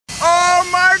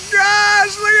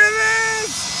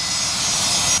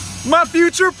My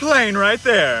future plane right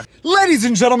there. Ladies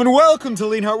and gentlemen, welcome to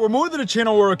Leonhart. We're more than a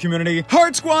channel, we're a community.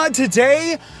 Heart Squad,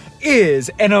 today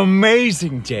is an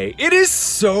amazing day. It is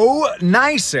so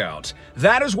nice out.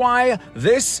 That is why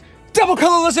this Double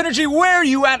Colorless Energy Where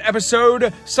You At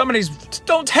episode,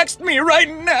 don't text me right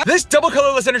now. This Double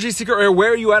Colorless Energy Secret Rare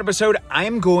Where You At episode,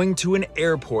 I'm going to an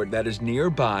airport that is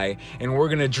nearby and we're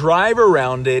gonna drive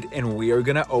around it and we are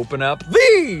gonna open up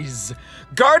these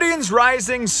Guardians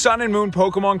Rising Sun and Moon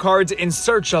Pokemon cards in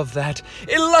search of that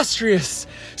illustrious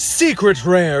secret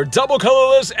rare Double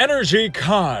Colorless Energy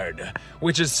card,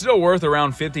 which is still worth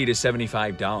around $50 to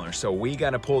 $75. So we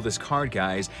gotta pull this card,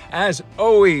 guys. As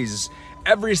always,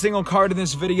 every single card in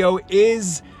this video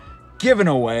is given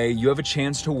away. You have a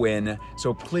chance to win.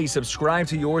 So please subscribe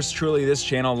to yours truly this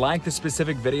channel, like the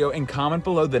specific video, and comment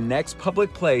below the next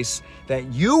public place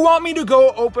that you want me to go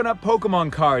open up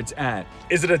Pokemon cards at.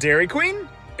 Is it a Dairy Queen?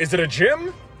 Is it a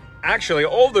gym? Actually,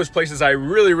 all those places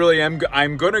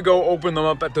I'm gonna go open them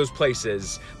up at those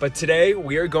places. But today,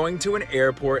 we are going to an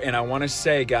airport, and I wanna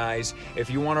say, guys, if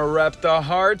you wanna rep the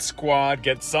Heart Squad,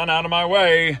 get Sun out of my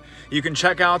way, you can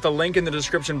check out the link in the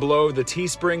description below, the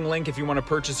Teespring link if you wanna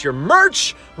purchase your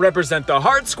merch, represent the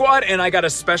Heart Squad, and I got a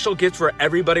special gift for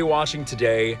everybody watching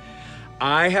today.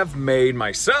 I have made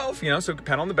myself, so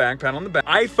pat on the back,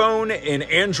 iPhone and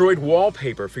Android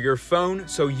wallpaper for your phone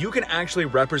so you can actually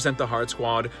represent the Heart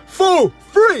Squad for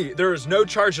free. There is no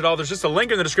charge at all. There's just a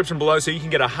link in the description below so you can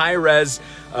get a high-res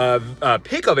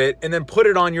pic of it and then put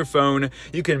it on your phone.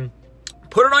 You can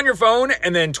put it on your phone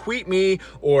and then tweet me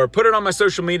or put it on my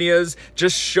social medias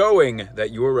just showing that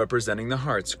you are representing the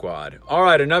Heart Squad. All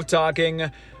right, enough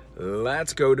talking.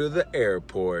 Let's go to the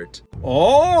airport.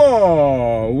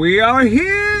 Oh, we are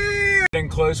here! Getting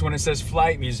close when it says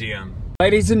Flight Museum.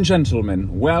 Ladies and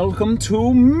gentlemen, welcome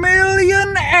to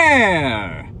Millionaire!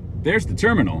 There's the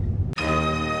terminal.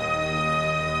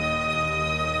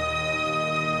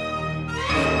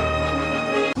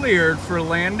 Cleared for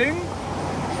landing.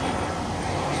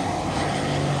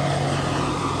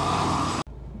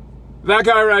 That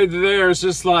guy right there is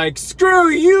just like, screw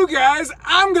you guys,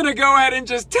 I'm gonna go ahead and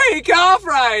just take off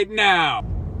right now.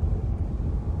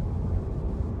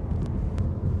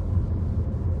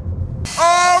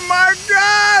 Oh my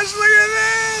gosh, look at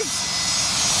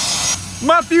this!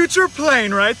 My future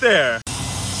plane right there.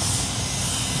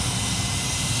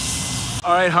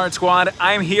 All right, Heart Squad,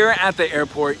 I'm here at the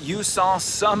airport. You saw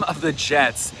some of the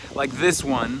jets, like this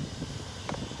one,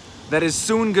 that is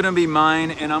soon gonna be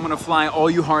mine, and I'm gonna fly all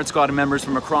you Heart Squad members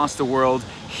from across the world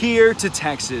here to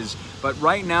Texas. But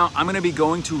right now, I'm gonna be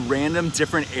going to random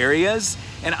different areas,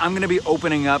 and I'm gonna be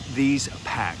opening up these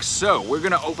packs. So we're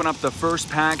gonna open up the first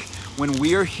pack when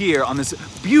we are here on this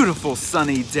beautiful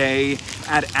sunny day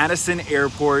at Addison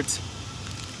Airport.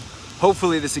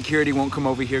 Hopefully the security won't come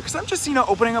over here, because I'm just,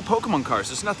 opening up Pokemon cards.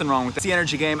 There's nothing wrong with that. It's the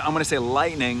energy game. I'm gonna say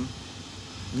lightning.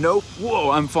 Nope. Whoa,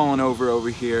 I'm falling over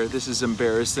here. This is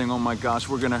embarrassing. Oh my gosh,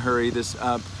 we're gonna hurry this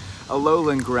up.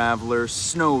 Alolan Graveler,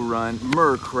 Snorunt,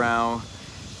 Murkrow,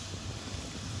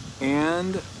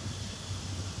 and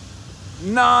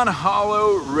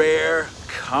non-holo rare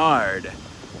card.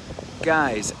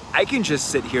 Guys, I can just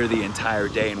sit here the entire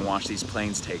day and watch these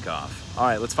planes take off. All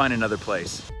right, let's find another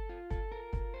place.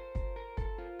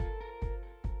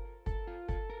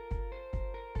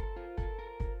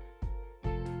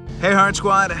 Hey Heart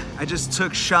Squad, I just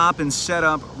took shop and set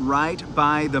up right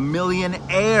by the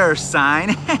Millionaire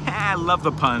sign. I love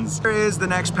the puns. Here is the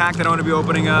next pack that I want to be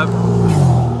opening up.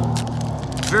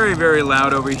 Very, very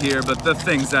loud over here, but the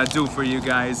things I do for you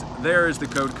guys. There is the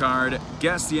code card.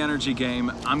 Guess the energy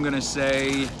game. I'm gonna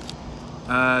say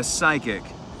Psychic.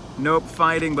 Nope,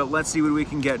 fighting, but let's see what we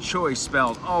can get. Choice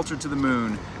Spelled, Alter to the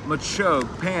Moon, Machoke,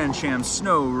 Pancham,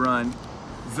 Snorunt,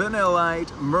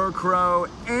 Vanillite, Murkrow,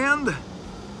 and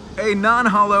a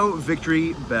non-holo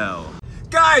Victory Bell.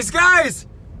 Guys!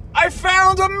 I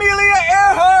found Amelia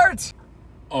Earhart!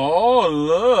 Oh,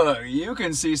 look, you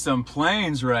can see some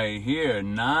planes right here.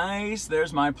 Nice,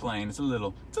 there's my plane. It's a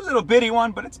little bitty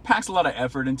one, but it packs a lot of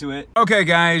effort into it. Okay,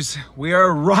 guys, we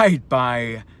are right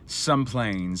by some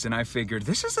planes, and I figured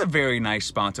this is a very nice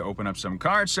spot to open up some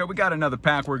cards, so we got another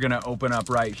pack we're gonna open up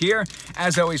right here.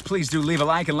 As always, please do leave a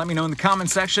like and let me know in the comment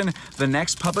section the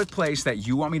next public place that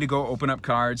you want me to go open up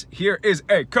cards. Here is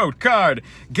a code card.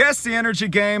 Guess the energy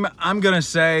game. I'm gonna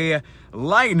say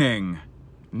lightning.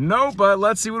 No, but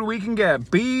let's see what we can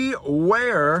get.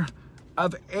 Beware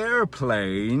of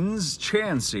airplanes,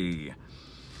 Chansey.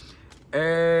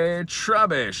 A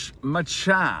Trubbish,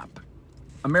 Machop,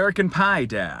 American Pie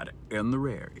Dad, and the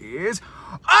rare is,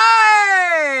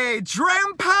 hey,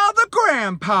 Grandpa the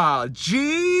Grandpa,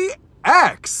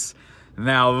 GX.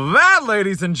 Now that,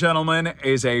 ladies and gentlemen,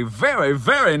 is a very,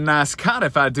 very nice card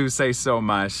if I do say so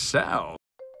myself.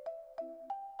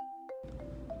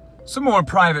 Some more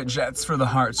private jets for the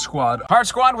Heart Squad. Heart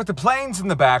Squad with the planes in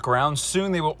the background.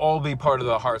 Soon they will all be part of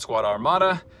the Heart Squad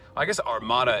Armada. I guess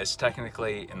Armada is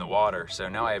technically in the water, so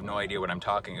now I have no idea what I'm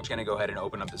talking. I'm just gonna go ahead and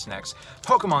open up this next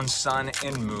Pokemon Sun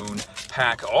and Moon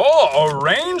pack. Oh, a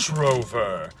Range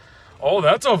Rover. Oh,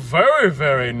 that's a very,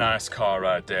 very nice car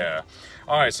right there.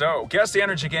 All right, so guess the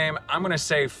energy game. I'm gonna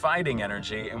say fighting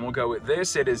energy, and we'll go with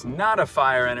this. It is not a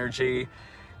fire energy.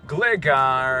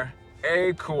 Gligar,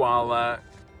 a koala,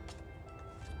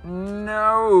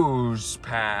 Nose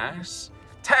Pass,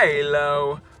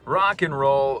 Tailo, Rock and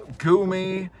Roll,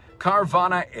 Goomy,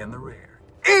 Carvana in the rear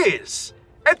is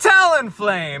a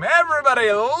Talonflame.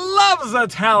 Everybody loves a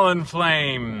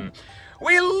Talonflame.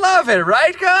 We love it,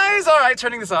 right, guys? All right,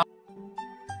 turning this off.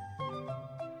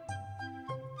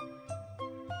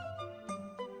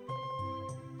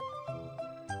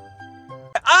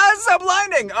 So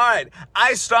blinding. All right,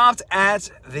 I stopped at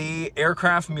the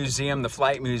aircraft museum, the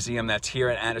flight museum that's here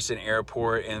at Addison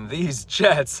Airport, and these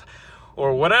jets,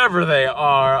 or whatever they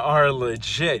are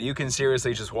legit. You can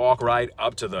seriously just walk right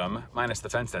up to them, minus the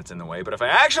fence that's in the way. But if I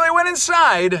actually went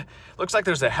inside, looks like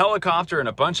there's a helicopter and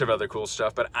a bunch of other cool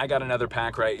stuff, but I got another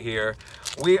pack right here.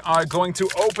 We are going to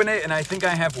open it, and I think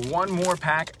I have one more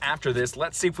pack after this.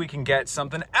 Let's see if we can get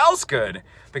something else good,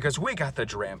 because we got the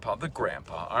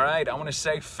Grandpa. All right, I want to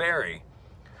say fairy.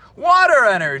 Water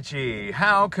energy,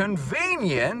 how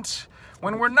convenient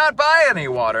when we're not by any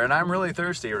water, and I'm really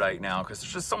thirsty right now because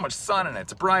there's just so much sun and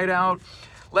it's bright out.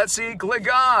 Let's see,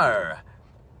 Gligar.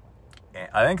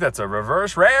 I think that's a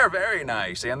reverse rare, very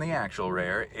nice. And the actual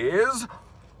rare is,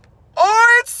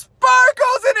 oh, it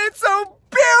sparkles and it's so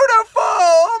beautiful.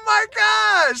 Oh my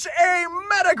gosh, a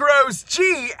Metagross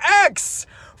GX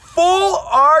full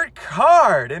art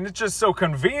card, and it's just so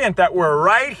convenient that we're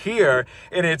right here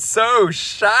and it's so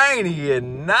shiny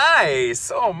and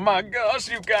nice. Oh my gosh,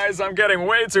 you guys, I'm getting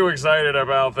way too excited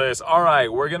about this. All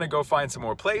right, we're gonna go find some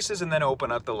more places and then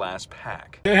open up the last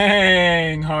pack.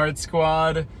 Dang, Heart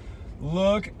Squad,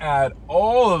 look at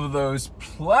all of those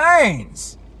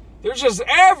planes. They're just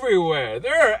everywhere.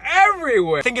 They're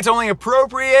everywhere. I think it's only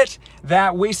appropriate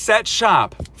that we set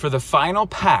shop for the final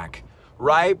pack.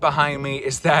 Right behind me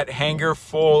is that hangar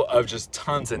full of just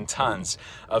tons and tons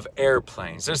of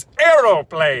airplanes. There's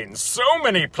aeroplanes, so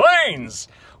many planes.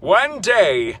 One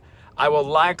day, I will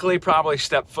likely probably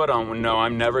step foot on one. No,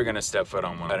 I'm never gonna step foot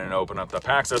on one. And open up the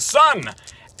packs of Sun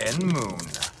and Moon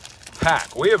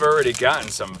pack. We have already gotten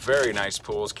some very nice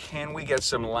pulls. Can we get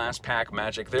some last pack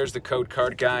magic? There's the code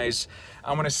card, guys.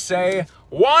 I'm gonna say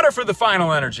water for the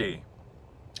final energy.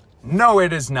 No,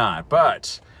 it is not,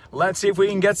 but let's see if we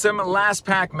can get some last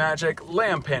pack magic.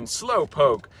 Lampin,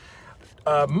 Slowpoke,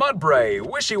 Mudbray,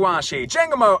 Wishy-Washy,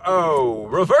 Jangamo-O,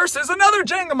 Reverse is another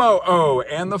Jangamo-O,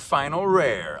 and the final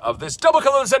rare of this Double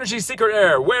Colorless Energy Secret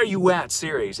Rare Where You At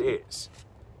series is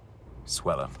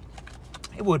Swellow.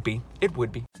 It would be. It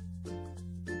would be.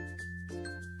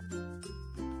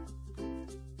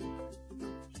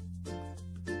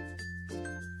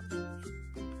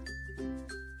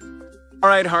 All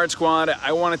right, Heart Squad,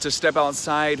 I wanted to step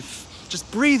outside,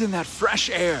 just breathe in that fresh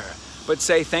air, but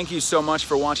say thank you so much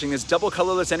for watching this Double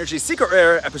Colorless Energy Secret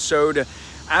Rare episode.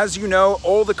 As you know,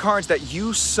 all the cards that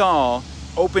you saw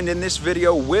opened in this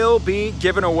video will be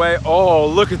given away. Oh,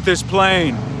 look at this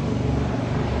plane.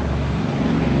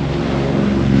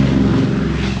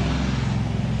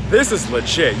 This is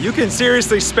legit. You can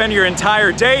seriously spend your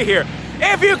entire day here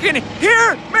if you can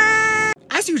hear me.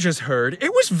 As you just heard,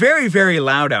 it was very, very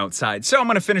loud outside, so I'm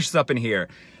gonna finish this up in here.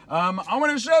 I'm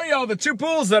gonna show y'all the two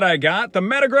pulls that I got, the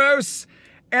Metagross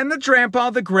and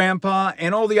the Grandpa,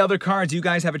 and all the other cards. You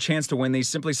guys have a chance to win these.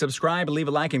 Simply subscribe, leave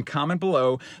a like, and comment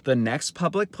below the next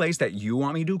public place that you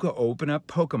want me to go open up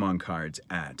Pokemon cards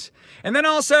at. And then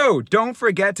also, don't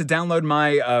forget to download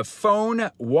my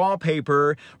phone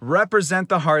wallpaper, Represent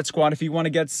the Heart Squad, if you want to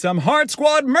get some Heart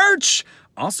Squad merch.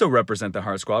 Also represent the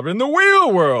Heart Squad, but in the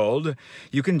real world,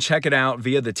 you can check it out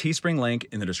via the Teespring link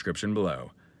in the description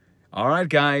below. All right,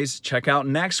 guys, check out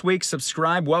next week.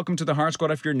 Subscribe. Welcome to the Heart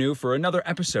Squad if you're new for another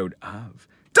episode of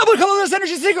Double Colorless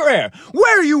Energy Secret Rare.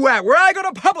 Where are you at? Where I go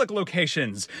to public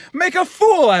locations, make a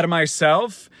fool out of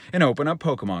myself, and open up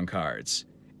Pokemon cards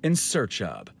in search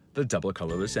of the Double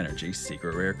Colorless Energy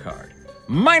Secret Rare card.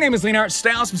 My name is Leonhart.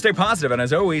 Stay awesome, stay positive, and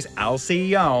as always, I'll see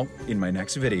y'all in my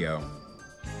next video.